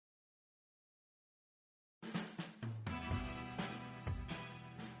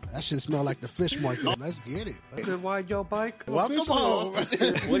That shit smell like the fish market. Let's get it. Good ride your bike. Welcome home. What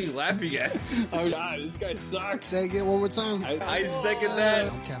are you laughing at? Oh God, this guy sucks. Say again one more time. I second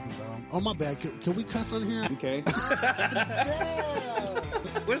that. I'm capping, bro. Oh, my bad. Can we cuss on here? Okay.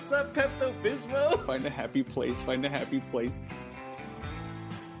 What's up, Pepto-Bismol? Find a happy place. Find a happy place.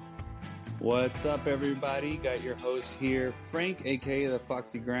 What's up, everybody? Got your host here, Frank, aka the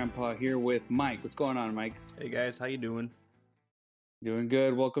Foxy Grandpa, here with Mike. What's going on, Mike? Hey guys, how you doing? Doing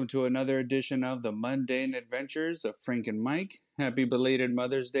good. Welcome to another edition of the Mundane Adventures of Frank and Mike. Happy belated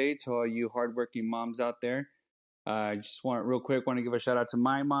Mother's Day to all you hardworking moms out there. I just want to give a shout out to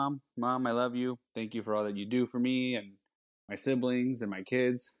my mom. Mom, I love you. Thank you for all that you do for me and my siblings and my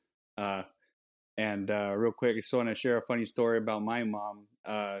kids. Real quick, I just want to share a funny story about my mom.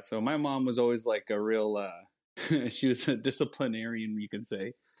 So my mom was always like a real, she was a disciplinarian, you could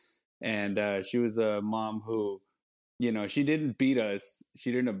say. And she was a mom who, you know, she didn't beat us,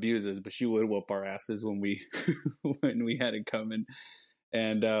 she didn't abuse us, but she would whoop our asses when we when we had it coming.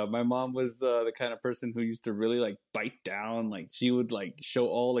 And my mom was the kind of person who used to really like bite down. Like she would like show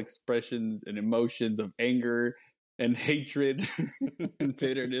all expressions and emotions of anger and hatred and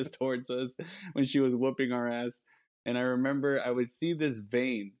bitterness towards us when she was whooping our ass. And I remember I would see this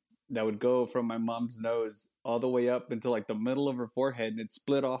vein that would go from my mom's nose all the way up into like the middle of her forehead, and it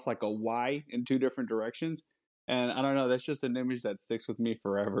split off like a Y in two different directions. And I don't know, that's just an image that sticks with me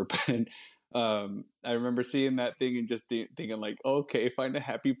forever. But I remember seeing that thing and just thinking like, okay, find a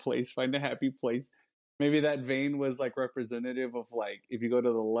happy place, find a happy place. Maybe that vein was like representative of like, if you go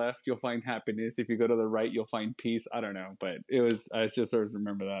to the left, you'll find happiness. If you go to the right, you'll find peace. I don't know, but I just always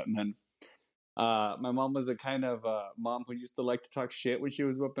remember that. And then my mom was a kind of mom who used to like to talk shit when she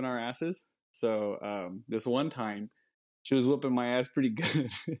was whipping our asses. So this one time, she was whipping my ass pretty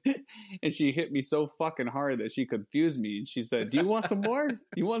good. And she hit me so fucking hard that she confused me. And she said, "Do you want some more?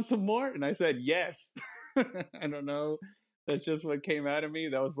 You want some more?" And I said, "Yes." I don't know. That's just what came out of me.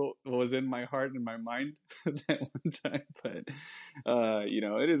 That was what was in my heart and my mind that one time. But, you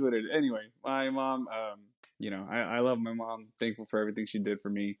know, it is what it is. Anyway, my mom, you know, I love my mom. Thankful for everything she did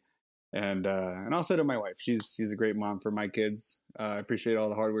for me. And also to my wife. She's a great mom for my kids. I appreciate all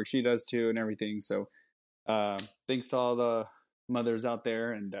the hard work she does too and everything. So, thanks to all the mothers out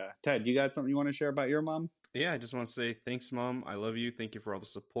there. And Ted, you got something you want to share about your mom? Yeah, I just want to say thanks, Mom. I love you. Thank you for all the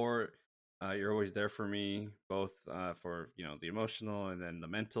support. You're always there for me, both for, you know, the emotional and then the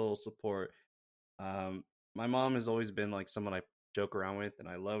mental support. My mom has always been like someone I joke around with, and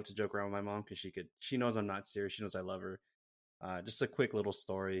I love to joke around with my mom because she knows I'm not serious. She knows I love her. Just a quick little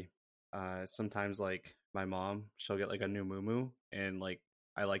story. Sometimes like my mom, she'll get like a new moo-moo, and like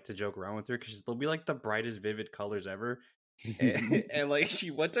I like to joke around with her because they'll be like the brightest vivid colors ever. And like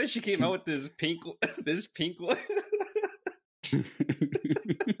one time she came out with this pink one.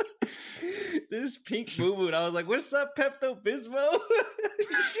 This pink moo-moo, and I was like, "What's up, Pepto-Bismol?"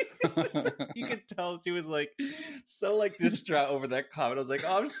 You could tell she was like so like distraught over that comment. I was like,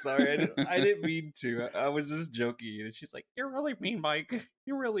 "Oh, I'm sorry, I didn't mean to. I was just joking." And she's like, "You're really mean, Mike.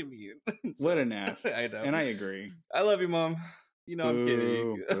 You're really mean." So, what an ass! I know, and I agree. I love you, Mom. You know, I'm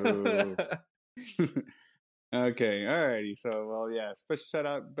kidding. Okay, alrighty. So, well, yeah, special shout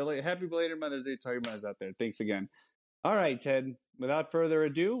out, happy belated Mother's Day to all your mothers out there. Thanks again. All right, Ted, without further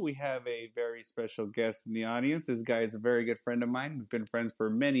ado, we have a very special guest in the audience. This guy is a very good friend of mine. We've been friends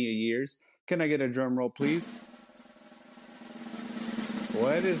for many years. Can I get a drum roll, please?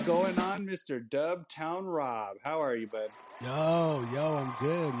 What is going on, Mr. DubtownRob? How are you, bud? Yo, I'm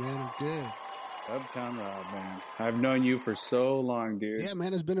good, man. I'm good. DubtownRob, man. I've known you for so long, dude. Yeah,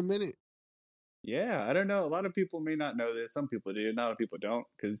 man, it's been a minute. Yeah, I don't know. A lot of people may not know this. Some people do. Not a lot of people don't,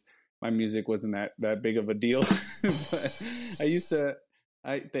 because my music wasn't that big of a deal. But I used to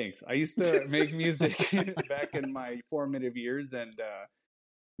make music back in my formative years, and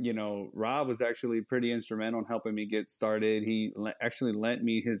you know, Rob was actually pretty instrumental in helping me get started. He actually lent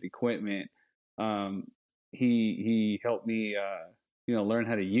me his equipment. He helped me, you know, learn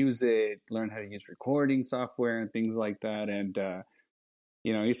how to use it, learn how to use recording software and things like that. And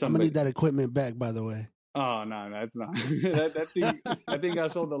you know, he's somebody. I'm gonna need that equipment back, by the way. Oh no, that's not that thing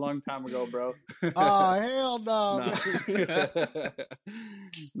got sold a long time ago, bro. Oh hell no!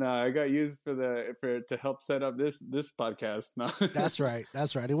 No, I got used to help set up this podcast. No, that's right.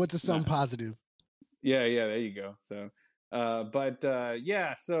 It went to something positive. Yeah, there you go. So,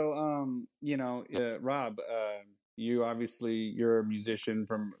 yeah. So, you know, Rob, you're a musician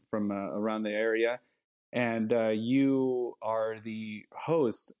from around the area. And you are the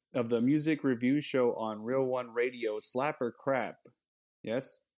host of the music review show on Real One Radio, Slapper Crap.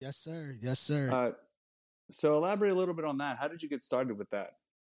 Yes? Yes, sir. So elaborate a little bit on that. How did you get started with that?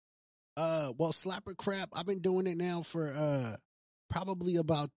 Well, Slapper Crap, I've been doing it now for probably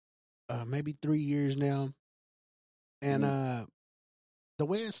about maybe 3 years now. And the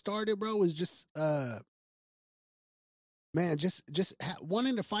way it started, bro, was just man,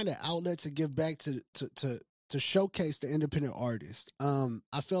 wanting to find an outlet to give back to showcase the independent artist.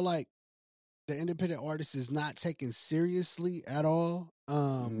 I feel like the independent artist is not taken seriously at all.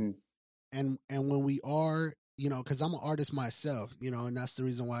 And when we are, because I'm an artist myself, and that's the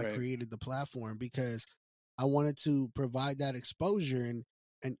reason why I created the platform, because I wanted to provide that exposure.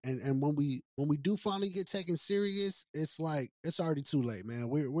 And when we do finally get taken serious, it's like it's already too late, man.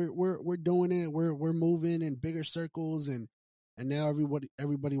 We're doing it. We're moving in bigger circles, and now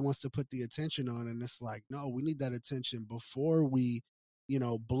everybody wants to put the attention on, and it's like, no, we need that attention before we,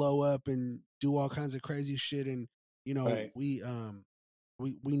 blow up and do all kinds of crazy shit. And we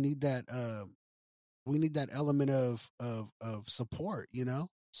need that element of support,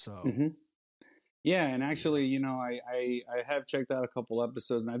 so. Yeah, and actually, I have checked out a couple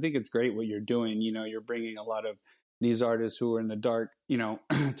episodes, and I think it's great what you're doing. You're bringing a lot of these artists who are in the dark, to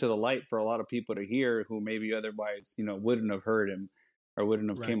the light for a lot of people to hear, who maybe otherwise, wouldn't have heard him or wouldn't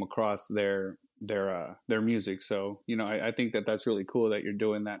have came across their music. So, I think that that's really cool that you're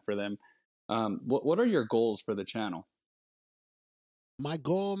doing that for them. What are your goals for the channel? My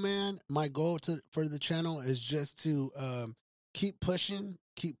goal, man, for the channel is just to keep pushing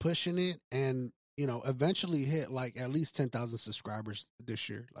it, and eventually hit like at least 10,000 subscribers this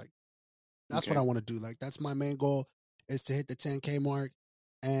year. Like that's what I want to do. Like that's my main goal, is to hit the 10K mark,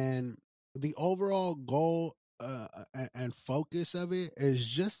 and the overall goal and focus of it is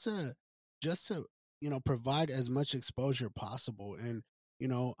just to provide as much exposure possible. And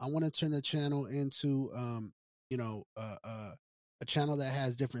I want to turn the channel into a channel that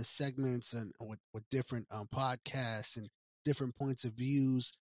has different segments and with different podcasts and different points of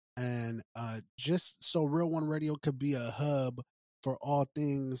views, and just so Real One Radio could be a hub for all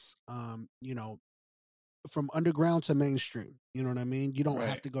things, from underground to mainstream. You know what I mean? You don't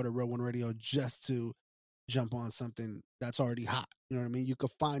have to go to Real One Radio just to jump on something that's already hot. You know what I mean? You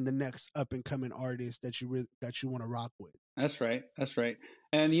could find the next up and coming artist that you want to rock with. That's right.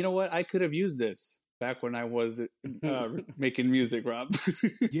 And you know what? I could have used this back when I was making music, Rob.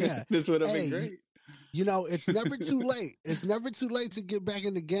 Yeah. This would have been great. It's never too late. It's never too late to get back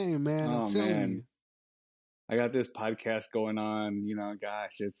in the game, man. I'm telling you. I got this podcast going on.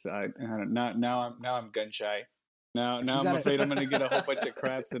 Gosh, it's now I'm gun shy. Now I'm afraid I'm going to get a whole bunch of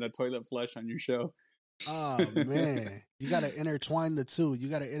craps and a toilet flush on your show. Oh man, you got to intertwine the two. You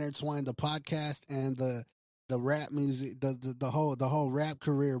got to intertwine the podcast and the rap music, the whole rap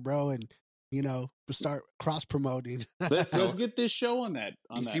career, bro, and start cross promoting. Let's get this show on that.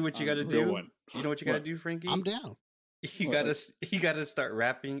 See what you got to do. You know what you got to do, Frankie? I'm down. You gotta start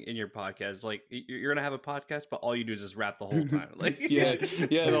rapping in your podcast. Like you're gonna have a podcast, but all you do is just rap the whole time. Like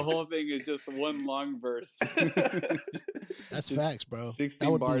the whole thing is just one long verse. That's facts, bro.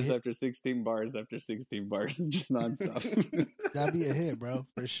 16 bars after 16 bars after 16 bars, just nonstop. That'd be a hit, bro,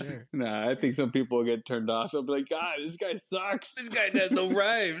 for sure. Nah, I think some people will get turned off. They'll be like, God, this guy sucks. This guy has no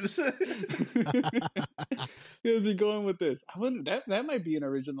rhymes. Where's he going with this? I wonder that might be an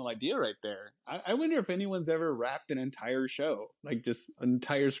original idea right there. I wonder if anyone's ever rapped an entire show, like just an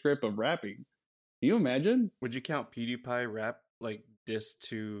entire script of rapping. Can you imagine? Would you count PewDiePie rap like diss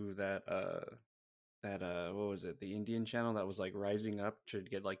to that what was it, the Indian channel that was like rising up to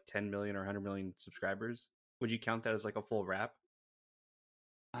get like 10 million or 100 million subscribers? Would you count that as like a full rap?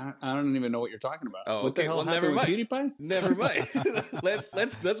 I don't even know what you're talking about. Oh, what the hell happened with PewDiePie? Never mind.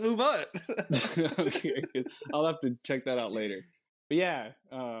 Let's move on. Okay, I'll have to check that out later. But yeah,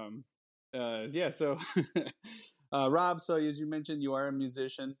 so Rob, so as you mentioned, you are a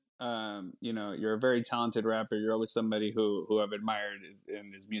musician. You're a very talented rapper. You're always somebody who I've admired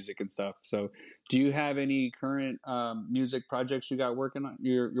in his music and stuff. So do you have any current music projects you got working on?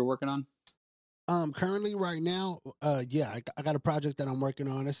 You're working on? Currently right now, I got a project that I'm working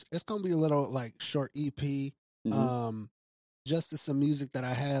on. It's gonna be a little like short EP. Mm-hmm. Just to some music that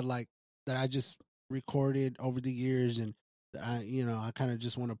I had, like that I just recorded over the years, and I kind of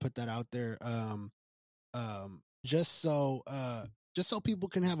just want to put that out there. Just so people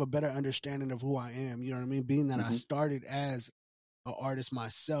can have a better understanding of who I am. You know what I mean? Being that I started as an artist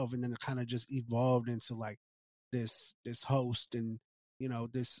myself, and then it kind of just evolved into like this host and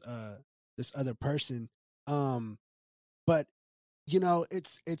this other person. But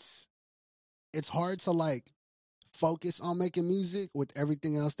it's hard to like focus on making music with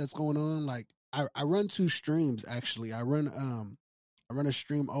everything else that's going on. Like I run 2 streams actually. I run a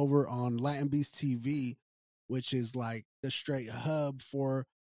stream over on Latin Beast TV, which is like the straight hub for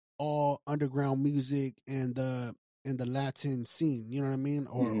all underground music and the Latin scene, you know what I mean,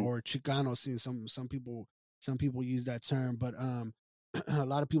 or Chicano scene. Some people use that term, but a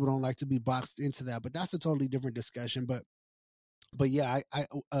lot of people don't like to be boxed into that. But that's a totally different discussion. But yeah,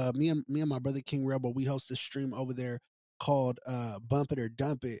 me and my brother King Rebel, we host a stream over there called Bump It or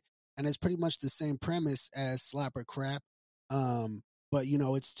Dump It, and it's pretty much the same premise as Slap or Crap. But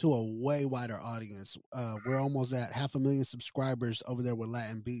it's to a way wider audience. We're almost at 500,000 subscribers over there with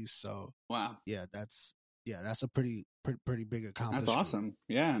Latin Beast. So wow, that's a pretty big accomplishment. That's awesome.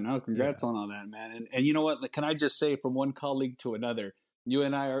 Yeah, no, congrats on all that, man. And you know what? Like, can I just say, from one colleague to another, you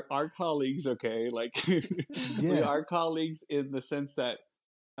and I are colleagues, okay? Like, we are colleagues in the sense that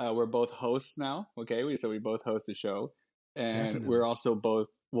we're both hosts now, okay? So we both host a show, and Definitely. we're also both.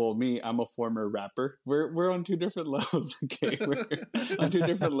 Well, I'm a former rapper. We're on two different levels, okay? We're on two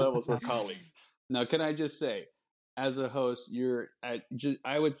different levels. We're colleagues. Now, can I just say, as a host,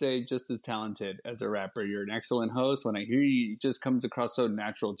 I would say just as talented as a rapper. You're an excellent host. When I hear you, it just comes across so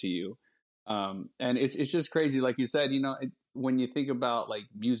natural to you. And it's just crazy. Like you said, when you think about like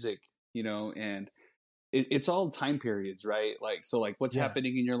music, and it's all time periods, right? Like, so like what's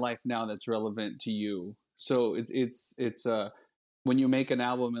happening in your life now that's relevant to you. So it's when you make an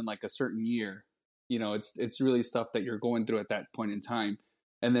album in like a certain year, it's really stuff that you're going through at that point in time.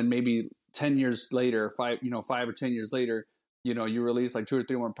 And then maybe 10 years later, 5 or 10 years later, you release like 2 or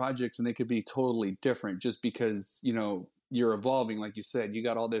 3 more projects, and they could be totally different just because, you're evolving. Like you said, you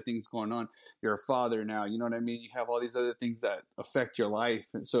got all the things going on. You're a father now, you know what I mean? You have all these other things that affect your life.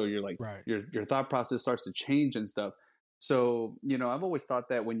 And so you're like, your thought process starts to change and stuff. So, I've always thought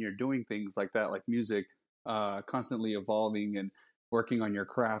that when you're doing things like that, like music, constantly evolving and working on your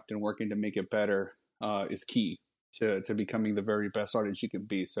craft and working to make it better, is key to becoming the very best artist you can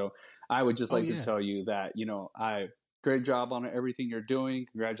be. So I would just like to tell you that, great job on everything you're doing.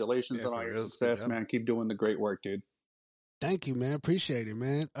 Congratulations on all your success, man. Keep doing the great work, dude. Thank you, man. Appreciate it,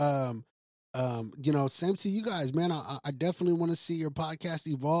 man. Same to you guys, man. I definitely want to see your podcast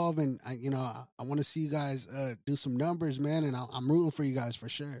evolve, and I want to see you guys do some numbers, man. And I'm rooting for you guys for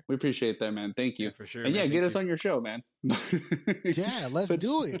sure. We appreciate that, man. Thank you for sure. And man. get us on your show, man. Yeah, let's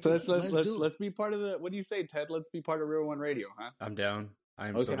do it. Let's be part of the. What do you say, Ted? Let's be part of Real One Radio, huh? I'm down.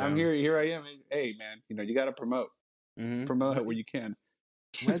 I'm okay. So down. I'm here. Here I am. Hey, man. You got to promote. Promote it where you can.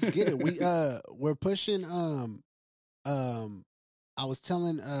 Let's get it. We're pushing. I was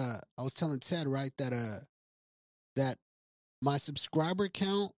telling Ted, right, that my subscriber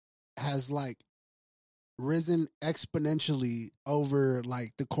count has like risen exponentially over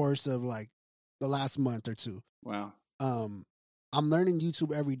like the course of like the last month or two. Wow. I'm learning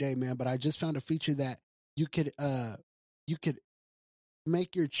YouTube every day, man, but I just found a feature that you could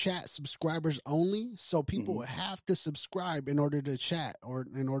make your chat subscribers only, so people have to subscribe in order to chat or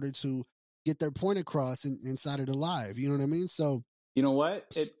in order to get their point across inside of the live. You know what I mean? So you know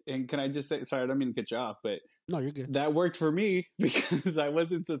what? And can I just say, sorry, I don't mean to cut you off, but no, you're good. That worked for me because I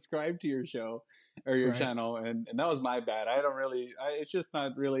wasn't subscribed to your show or your channel, and that was my bad. It's just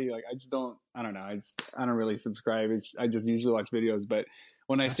not really like I don't know. I don't really subscribe. I just usually watch videos, but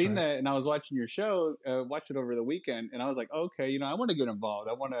when I seen that and I was watching your show, watched it over the weekend, and I was like, okay, I want to get involved.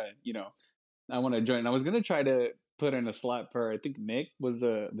 I want to join. I was gonna try to put in a slot for, I think Nick was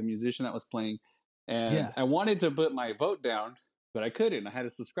the musician that was playing, and I wanted to put my vote down, but I couldn't. I had to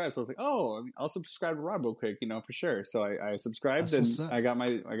subscribe, so I was like, "Oh, I'll subscribe to Rob real quick, for sure." So I subscribed, and I got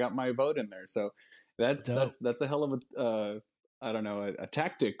my vote in there. So that's a hell of a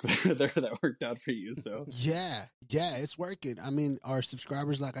tactic there that worked out for you. So yeah, it's working. I mean, our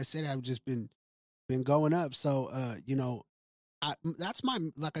subscribers, like I said, have just been going up. So that's my,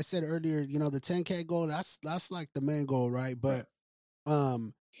 like I said earlier, the 10K goal. That's like the main goal, right? But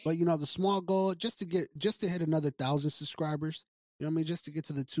the small goal, just to hit another 1,000 subscribers. You know what I mean? Just to get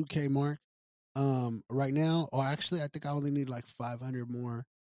to the 2K mark. Right now, or actually, I think I only need like 500 more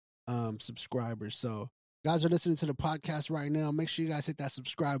subscribers. So, guys are listening to the podcast right now. Make sure you guys hit that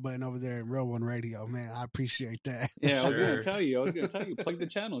subscribe button over there in Real One Radio, man. I appreciate that. Yeah, I was gonna tell you, plug the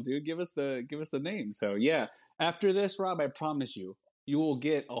channel, dude. Give us the name. So yeah, after this, Rob, I promise you will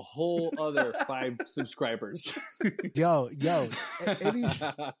get a whole other 5 subscribers. Yo,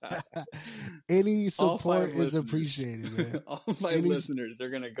 any support is appreciated, man. All 5 listeners, they're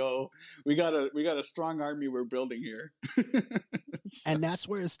gonna go. We got a strong army we're building here. And that's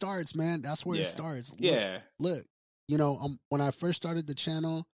where it starts, man. That's where it starts. Look, when I first started the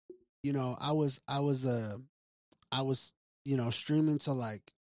channel, I was streaming to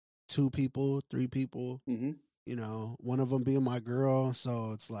like 2 people, 3 people. One of them being my girl.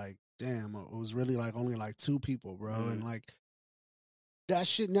 So it's like, damn, it was really like only like 2 people, bro. And like that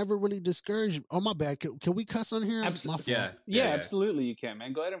shit never really discouraged me. Oh, my bad. Can we cuss on here? My fault. Yeah, absolutely you can,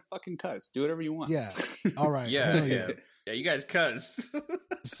 man. Go ahead and fucking cuss. Do whatever you want. Yeah. All right. Yeah, Hell yeah. Yeah, you guys cuss.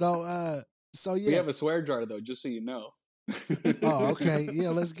 So yeah. We have a swear jar though, just so you know. Oh, okay. Yeah,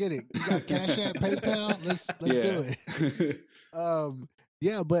 let's get it. You got Cash App, PayPal? Let's do it.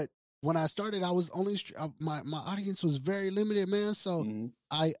 Yeah, but when I started, I was only my audience was very limited, man. So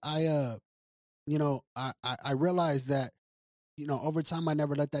I realized that, over time I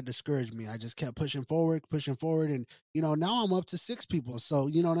never let that discourage me. I just kept pushing forward, and now I'm up to 6 people. So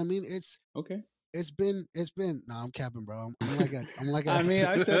you know what I mean? It's okay. It's been. No, I'm capping, bro. I'm like. I mean,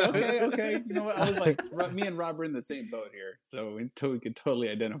 I said okay. You know what? I was like, me and Rob are in the same boat here, so we could totally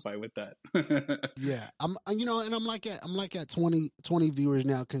identify with that. Yeah, and I'm like at 20 viewers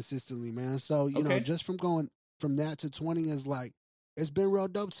now consistently, man. So just from going from that to 20 is like, it's been real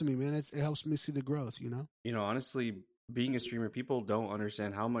dope to me, man. It helps me see the growth, Honestly, being a streamer, people don't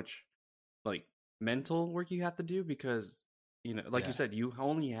understand how much like mental work you have to do, because you said, you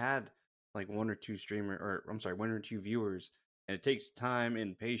only had like one or two viewers, and it takes time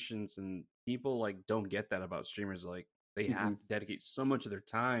and patience, and people like don't get that about streamers. Like they have to dedicate so much of their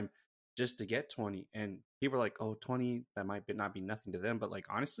time just to get 20, and people are like, oh, 20, that might not be nothing to them, but like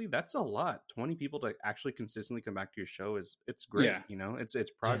honestly, that's a lot. 20 people to actually consistently come back to your show it's great.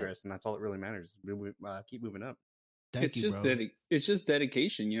 It's progress, and that's all that really matters. Keep moving up. It's just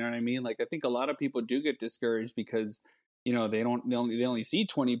dedication, you know what I mean? Like I think a lot of people do get discouraged because they only see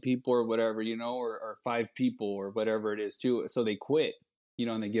 20 people or whatever, or 5 people or whatever it is too. So they quit,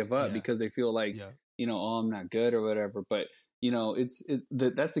 and they give up because they feel like, oh, I'm not good or whatever. But,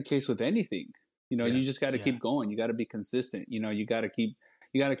 that's the case with anything. You just got to keep going. You got to be consistent. You got to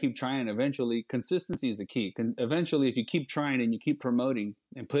keep trying. Eventually, consistency is the key. Eventually, if you keep trying and you keep promoting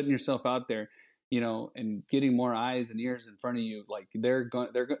and putting yourself out there, and getting more eyes and ears in front of you, like you're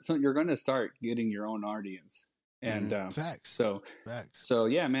going to start getting your own audience. And facts. So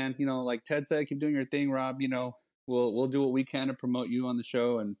yeah, man. Like Ted said, keep doing your thing, Rob. We'll do what we can to promote you on the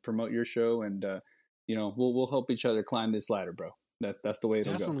show and promote your show, and we'll help each other climb this ladder, bro. That's the way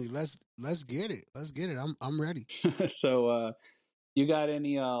it'll Definitely. Go. Let's get it. I'm ready. So you got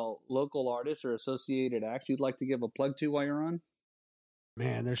any local artists or associated acts you'd like to give a plug to while you're on?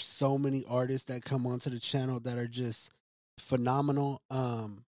 Man, there's so many artists that come onto the channel that are just phenomenal.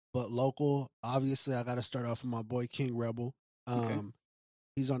 But local, obviously, I got to start off with my boy King Rebel.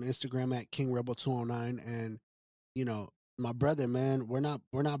 He's on Instagram at King Rebel 209, and my brother, man, we're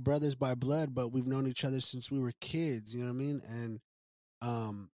not brothers by blood, but we've known each other since we were kids. You know what I mean?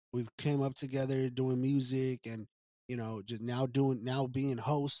 And we've came up together doing music, and just now being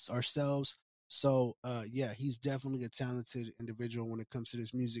hosts ourselves. So yeah, he's definitely a talented individual when it comes to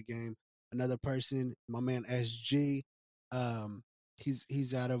this music game. Another person, my man SG.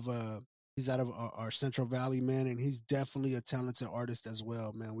 He's out of our Central Valley, man, and he's definitely a talented artist as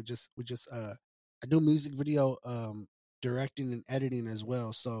well, man. I do music video directing and editing as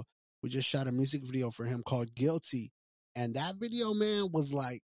well, so we just shot a music video for him called Guilty, and that video, man, was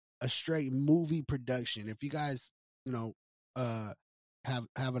like a straight movie production. If you guys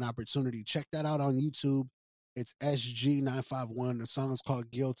have an opportunity, check that out on YouTube. It's SG951. The song is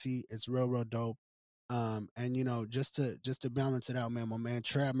called Guilty. It's real dope. And just to balance it out, man, my man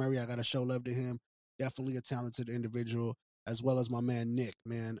Trav Murray, I gotta show love to him. Definitely a talented individual, as well as my man Nick,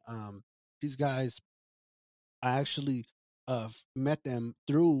 man. These guys, I actually met them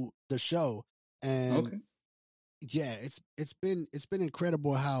through the show, and yeah, it's been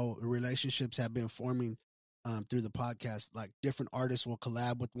incredible how relationships have been forming through the podcast. Like different artists will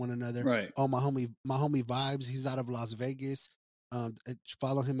collab with one another. Right. Oh, my homie Vibes, he's out of Las Vegas.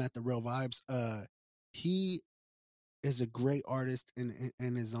 Follow him at The Real Vibes. He is a great artist in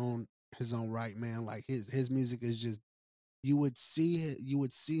his own right, man. Like his music is just, you would see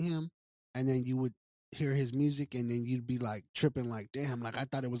him, and then you would hear his music, and then you'd be like tripping, like, damn, like I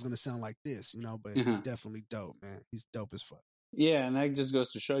thought it was gonna sound like this, but he's definitely dope, man. He's dope as fuck. Yeah, and that just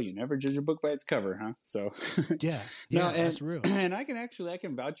goes to show you never judge a book by its cover, huh? So yeah, that's real. And I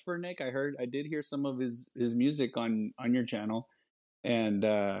can vouch for Nick. I did hear some of his music on your channel, and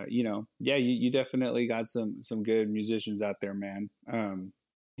you definitely got some good musicians out there, man.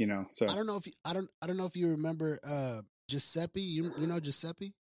 So I don't know if you remember Giuseppe. You know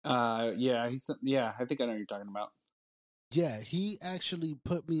Giuseppe? I think I know what you're talking about. Yeah, he actually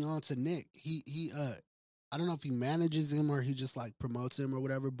put me on to Nick. He I don't know if he manages him or he just like promotes him or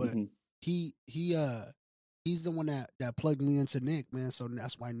whatever, but he's the one that plugged me into Nick, man. So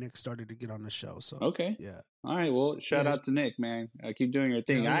that's why Nick started to get on the show. So okay, yeah. All right, well, shout out to Nick, man. Keep doing your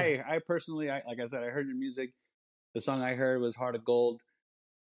thing. Yeah. I personally, like I said, I heard your music. The song I heard was Heart of Gold.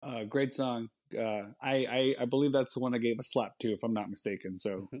 Great song. I believe that's the one I gave a slap to, if I'm not mistaken.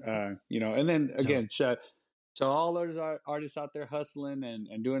 So, and then again, so all those artists out there hustling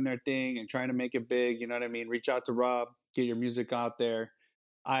and doing their thing and trying to make it big, you know what I mean? Reach out to Rob, get your music out there.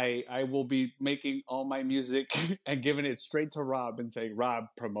 I will be making all my music and giving it straight to Rob and saying, Rob,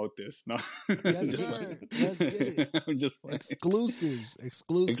 promote this. No, yes, sir. Let's get it. I'm just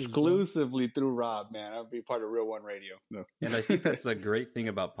exclusively through Rob, man. I'll be part of Real One Radio. No. And I think that's a great thing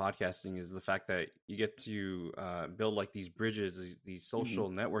about podcasting is the fact that you get to build like these bridges, these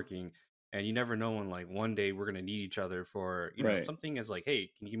social networking, and you never know when like one day we're gonna need each other for know something as like, hey,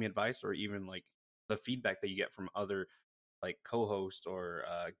 can you give me advice, or even like the feedback that you get from other like co-host or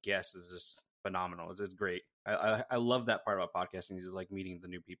guests is just phenomenal. It's great. I love that part about podcasting is like meeting the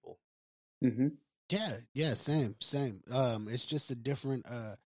new people. Yeah, same. It's just a different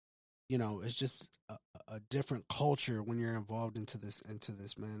it's just a different culture when you're involved into this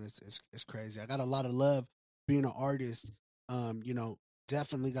man. It's crazy. I got a lot of love being an artist.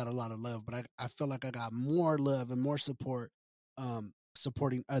 Definitely got a lot of love, but I feel like I got more love and more support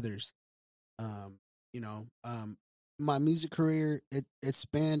supporting others. My music career, it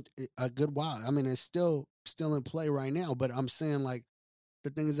spanned a good while. I mean, it's still in play right now, but I'm saying like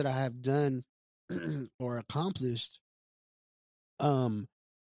the things that I have done or accomplished, not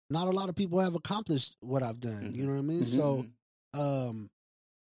a lot of people have accomplished what I've done. You know what I mean? So,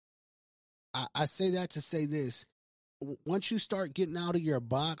 I say that to say this: once you start getting out of your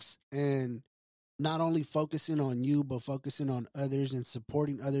box and not only focusing on you, but focusing on others and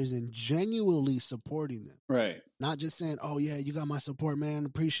supporting others and genuinely supporting them. Right. Not just saying, oh, yeah, you got my support, man.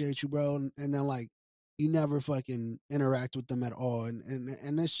 Appreciate you, bro. And then, like, you never fucking interact with them at all.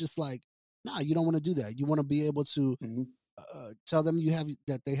 And it's just like, nah, you don't want to do that. You want to be able to tell them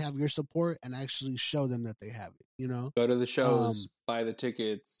that they have your support and actually show them that they have it, you know? Go to the shows, buy the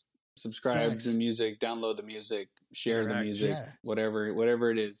tickets, subscribe to the music, download the music, share the music,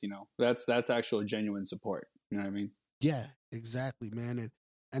 whatever it is, that's actual genuine support. You know what I mean? Yeah, exactly, man.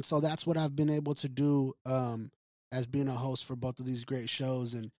 And so that's what I've been able to do as being a host for both of these great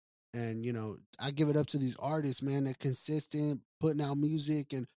shows. And I give it up to these artists, man. They're consistent, putting out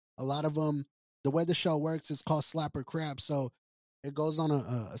music, and a lot of them, the way the show works, it's called Slap or Crap. So it goes on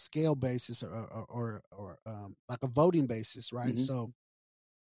a scale basis or like a voting basis, right? So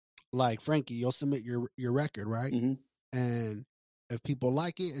like Frankie, you'll submit your record, right? And if people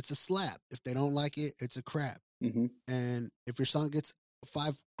like it, it's a slap. If they don't like it, it's a crap. And if your song gets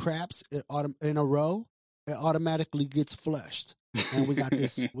 5 craps in a row, it automatically gets flushed. And we got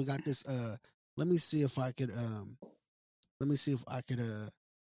this. Let me see if I could.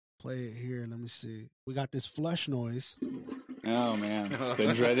 Play it here. Let me see. We got this flush noise. Oh man,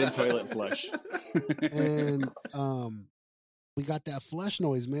 the dreaded toilet flush. And we got that flush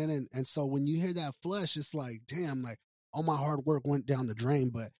noise, man. And so when you hear that flush, it's like, damn, like all my hard work went down the drain.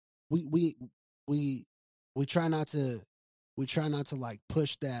 But we try not to like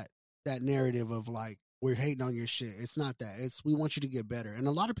push that narrative of like we're hating on your shit. It's not that. It's we want you to get better. And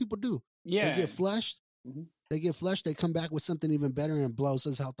a lot of people do. Yeah. They get flushed. They get flushed. They come back with something even better and blows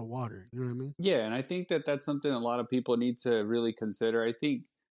us out the water. You know what I mean? Yeah, and I think that's something a lot of people need to really consider. I think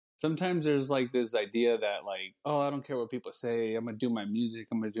sometimes there's like this idea that like, oh, I don't care what people say. I'm gonna do my music.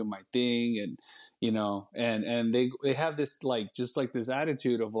 I'm gonna do my thing, and and they have this like just like this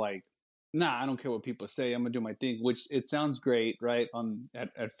attitude of like, nah, I don't care what people say. I'm gonna do my thing, which it sounds great, right?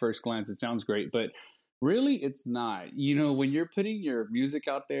 At first glance, it sounds great, but really it's not. When you're putting your music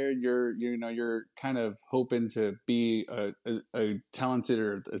out there, you're kind of hoping to be a talented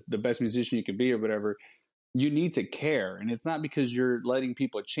or the best musician you can be or whatever. You need to care, and it's not because you're letting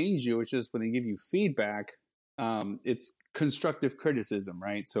people change you. It's just when they give you feedback, it's constructive criticism,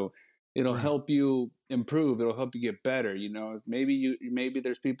 right? So it'll help you improve. It'll help you get better. Maybe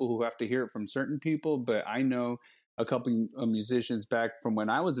there's people who have to hear it from certain people, but I know a couple of musicians back from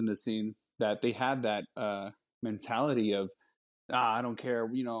when I was in the scene that they had that mentality of, I don't care,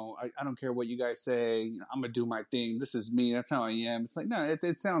 I don't care what you guys say. I'm going to do my thing. This is me. That's how I am. It's like, no,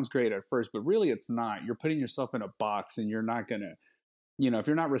 it sounds great at first, but really it's not. You're putting yourself in a box, and you're not going to, if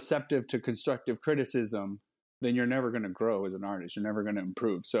you're not receptive to constructive criticism, then you're never going to grow as an artist. You're never going to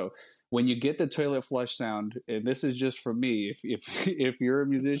improve. So when you get the toilet flush sound, and this is just for me, if you're a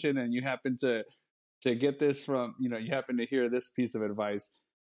musician and you happen to get this from, you happen to hear this piece of advice,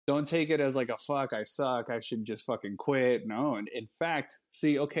 don't take it as like a fuck, I suck, I should just fucking quit. No, and in fact,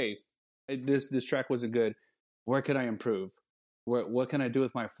 see, okay, this track wasn't good. Where can I improve? What can I do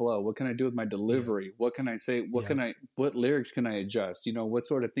with my flow? What can I do with my delivery? What can I say? What lyrics can I adjust? What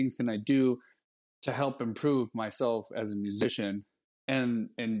sort of things can I do to help improve myself as a musician?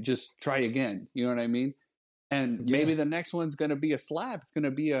 and just try again. You know what I mean? And maybe the next one's going to be a slap. It's going to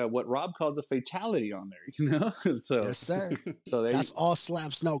be what Rob calls a fatality on there, you know? So, yes, sir. So that's all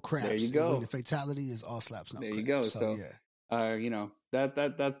slaps, no craps. There you go. The fatality is all slaps, no there craps. You go. So yeah. You know,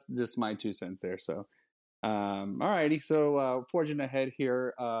 that's just my 2 cents there. So, all righty. So, forging ahead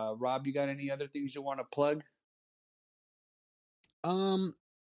here, Rob, you got any other things you want to plug?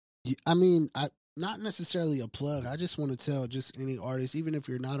 I mean, not necessarily a plug. I just want to tell just any artist, even if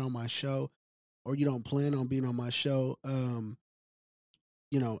you're not on my show or you don't plan on being on my show,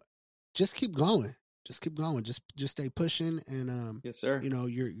 you know, just keep going. Just keep going. Just stay pushing, and yes, sir. You know,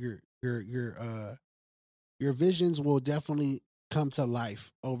 your visions will definitely come to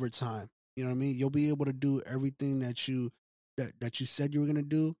life over time. You know what I mean? You'll be able to do everything that you said you were gonna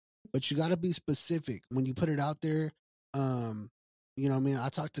do, but you got to be specific when you put it out there. You know what I mean? I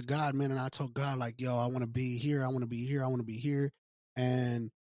talked to God, man, and I told God, like, yo, I want to be here. I want to be here. I want to be here.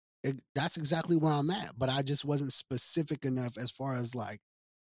 And that's exactly where I'm at. But I just wasn't specific enough as far as like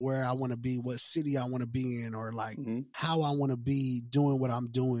where I want to be, what city I want to be in, or like how I want to be doing what I'm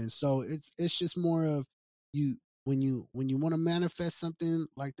doing. So it's just more of you when you want to manifest something,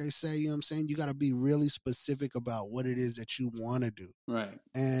 like they say, you know what I'm saying? You got to be really specific about what it is that you want to do. Right.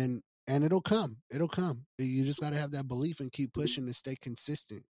 And it'll come. It'll come. You just got to have that belief and keep pushing and stay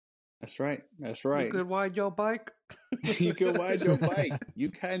consistent. That's right. That's right. You could ride your bike. You can ride your bike. You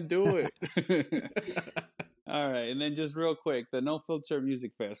can do it. All right. And then just real quick, the No Filter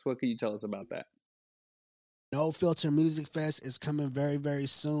Music Fest. What can you tell us about that? No Filter Music Fest is coming very, very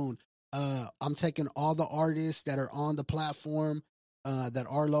soon. I'm taking all the artists that are on the platform that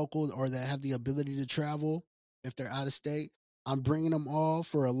are local or that have the ability to travel if they're out of state. I'm bringing them all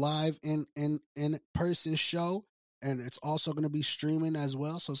for a live in-person show, and it's also going to be streaming as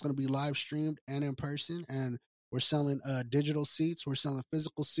well. So it's going to be live streamed and in person, and we're selling digital seats. We're selling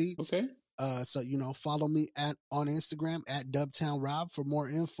physical seats. Okay. So, you know, follow me on Instagram at DubtownRob for more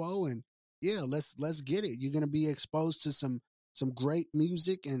info. And yeah, let's get it. You're going to be exposed to some great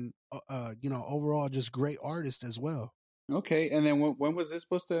music and, you know, overall just great artists as well. Okay. And then when was this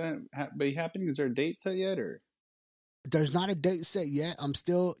supposed to be happening? Is there a date set yet, or? There's not a date set yet. I'm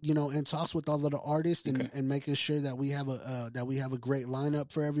still, you know, in talks with all of the artists and making sure that we have a great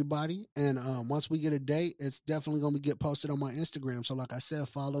lineup for everybody. And once we get a date, it's definitely going to get posted on my Instagram. So like I said,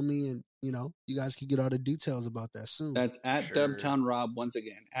 follow me, and you know, you guys can get all the details about that soon. That's at DubtownRob once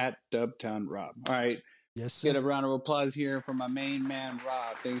again, at DubtownRob. All right. Yes, sir. Get a round of applause here for my main man,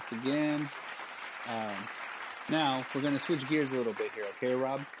 Rob. Thanks again. Now we're going to switch gears a little bit here. Okay,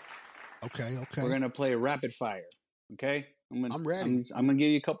 Rob? Okay. We're going to play rapid fire. Okay, I'm ready. I'm gonna give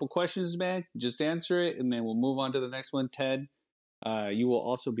you a couple questions, man. Just answer it, and then we'll move on to the next one. Ted, you will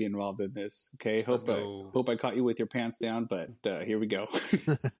also be involved in this. Okay, hope I caught you with your pants down, but here we go.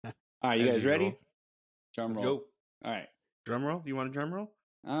 All right, you guys ready? Drum roll. Go. All right, drum roll. You want a drum roll?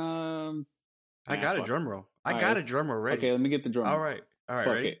 I got a drum roll. I got a drum roll ready. Okay, let me get the drum roll. All right,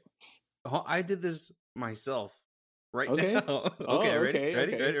 ready? I did this myself now. Okay, ready?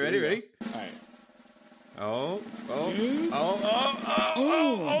 Ready? All right. Oh!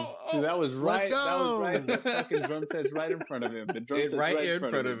 Dude, that was right. Let's go. That was right. The fucking drum set's right in front of him. The drum set's right in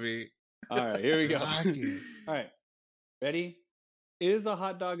front of me. All right, here we go. All right, ready? Is a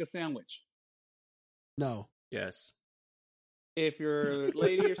hot dog a sandwich? No. Yes. If your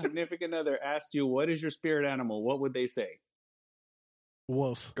lady or significant other asked you, "What is your spirit animal?" what would they say?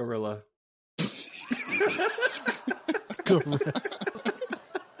 Wolf. Gorilla. Gorilla.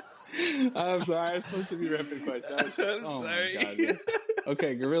 I'm sorry. I'm supposed to be rapid question. I'm sorry. My God,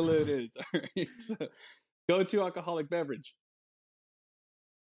 okay, gorilla it is. All right. So, go to alcoholic beverage.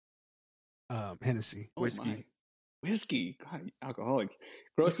 Hennessy. Whiskey. Whiskey. God, alcoholics.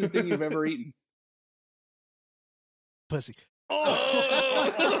 Grossest thing you've ever eaten. Pussy.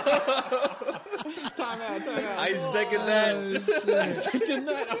 Oh! Time out. I second that.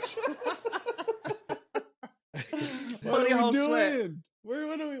 What are we doing?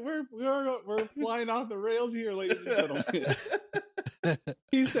 We're flying off the rails here, ladies and gentlemen.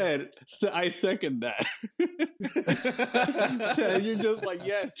 He said, I second that. You're just like,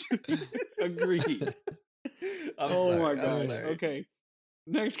 yes, agreed. My God. Okay.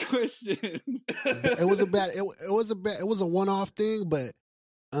 Next question. It was a one-off thing, but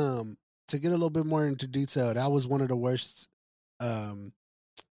to get a little bit more into detail, that was one of the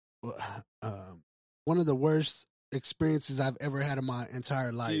worst experiences I've ever had in my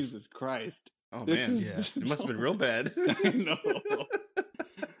entire life. Jesus Christ. Oh, man. Yeah. It must have been real bad. I know.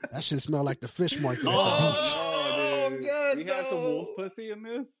 That shit smelled like the fish market at the beach. Oh, God. We have some wolf pussy in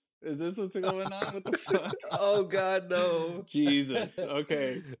this? Is this what's going on? What the fuck? Oh God, no. Jesus.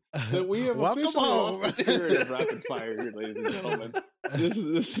 Okay. So we have Welcome officially home. lost the spirit of rapid fire here, ladies and gentlemen. This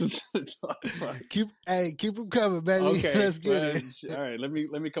is fuck. Keep them coming, baby. Okay, Let's get it. All right, let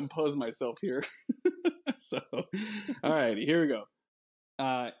me compose myself here. So, all right, here we go.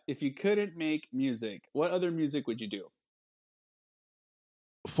 If you couldn't make music, what other music would you do?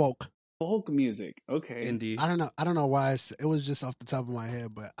 Folk music. Okay. Indie. I don't know why it was just off the top of my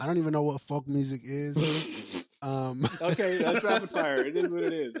head, but I don't even know what folk music is. Okay, that's rapid fire. It is what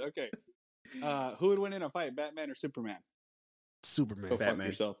it is. Okay. Who would win in a fight, Batman or Superman? Superman. Go fuck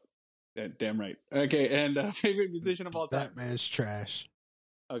yourself. Yeah, damn right. Okay, and favorite musician of all time? Batman's trash.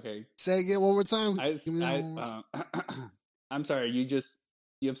 Okay. Say again one more time. I'm sorry.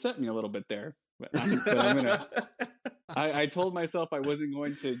 You upset me a little bit there. But I'm gonna. I told myself I wasn't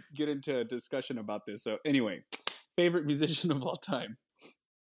going to get into a discussion about this. So anyway, favorite musician of all time?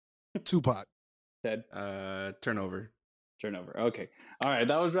 Tupac. Ted. Turnover. Okay. All right.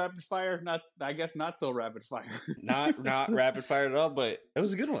 That was rapid fire. I guess not so rapid fire. not rapid fire at all, but it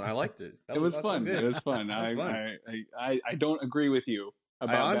was a good one. I liked it. It was fun. It was fun. I don't agree with you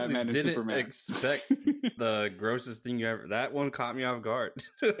about I honestly Batman and didn't Superman. expect the grossest thing you ever. That one caught me off guard.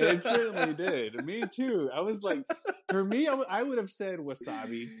 It certainly did. Me too. I was like, for me, I would have said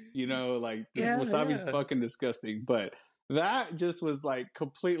wasabi. You know, like wasabi's fucking disgusting. But that just was like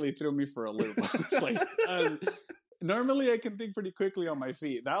completely threw me for a loop. It's like normally I can think pretty quickly on my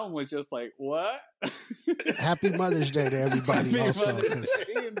feet. That one was just like, what? Happy Mother's Day to everybody. Happy also, Mother's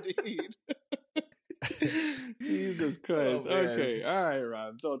Day, indeed. Jesus Christ. Oh, okay. All right,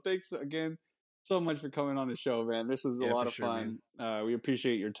 Rob. So thanks again so much for coming on the show, man. This was a lot of fun. We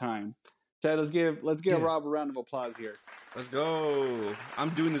appreciate your time. Ted, let's give Rob a round of applause here. Let's go.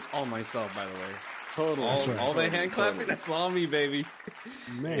 I'm doing this all myself, by the way. Totally. All the hand clapping, that's all me, baby.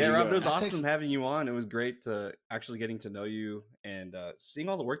 Man, yeah, Rob, it was awesome having you on. It was great to actually getting to know you and seeing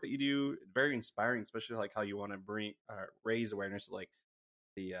all the work that you do. Very inspiring, especially like how you want to raise awareness of like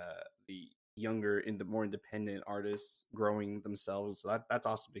the younger, more independent artists growing themselves. So that's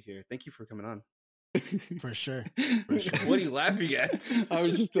awesome to hear. Thank you for coming on. For sure. What are you laughing at? I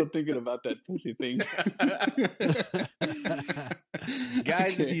was just still thinking about that pussy thing.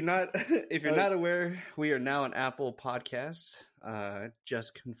 Guys, if you're not aware, we are now on Apple Podcasts.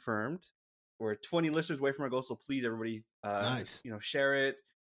 Just confirmed. We're 20 listeners away from our goal, so please, everybody, nice. Share it,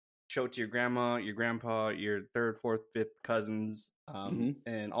 show it to your grandma, your grandpa, your third, fourth, fifth cousins,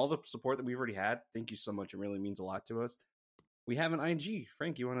 and all the support that we've already had. Thank you so much. It really means a lot to us. We have an IG.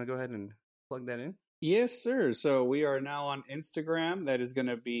 Frank, you want to go ahead and plug that in? Yes, sir. So we are now on Instagram. That is going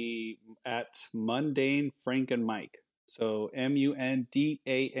to be at Mundane Frank and Mike. So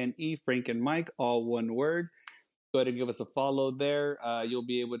MUNDANE Frank and Mike, all one word. Go ahead and give us a follow there. You'll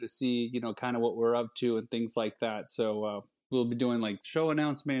be able to see, kind of what we're up to and things like that. So we'll be doing like show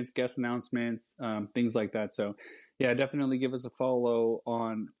announcements, guest announcements, things like that. So yeah, definitely give us a follow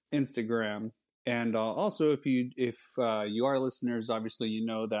on Instagram. And also, if you are listeners, obviously you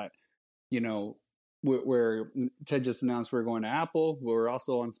know that we're Ted just announced we're going to Apple. We're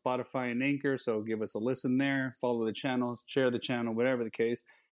also on Spotify and Anchor, so give us a listen there. Follow the channel, share the channel, whatever the case.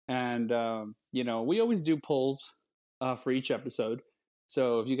 And we always do polls for each episode.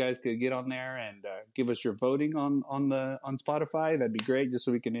 So if you guys could get on there and give us your voting on Spotify, that'd be great, just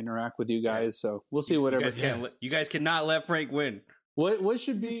so we can interact with you guys. So we'll see whatever. You guys cannot let Frank win. What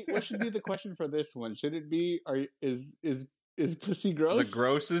should be the question for this one? Should it be is pussy gross? The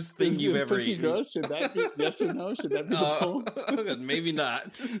grossest thing you've ever pussy eaten. Gross? Should that be yes or no? Should that be the poll? Maybe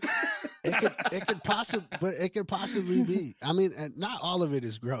not. It could possibly be. I mean, not all of it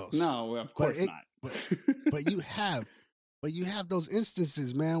is gross. No, of course not. But you have those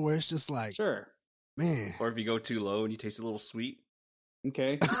instances, man, where it's just like, sure, man. Or if you go too low and you taste a little sweet.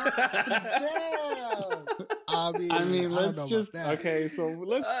 Okay. Damn. I mean, let's just okay. So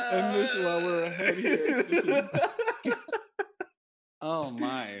let's end this while we're ahead here. Oh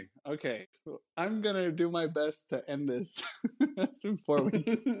my. Okay. So I'm gonna do my best to end this before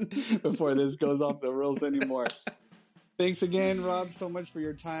this goes off the rails anymore. Thanks again, Rob, so much for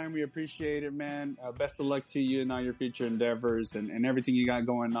your time. We appreciate it, man. Best of luck to you and all your future endeavors and everything you got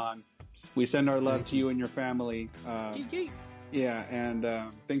going on. We send our love to you and your family. Yeah,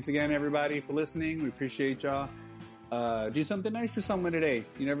 and thanks again, everybody, for listening. We appreciate y'all. Do something nice for someone today.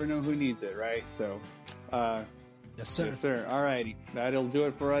 You never know who needs it, right? So, yes, sir. Yes, sir. All righty. That'll do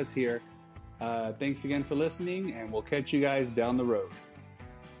it for us here. Thanks again for listening, and we'll catch you guys down the road.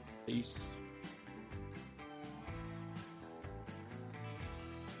 Peace.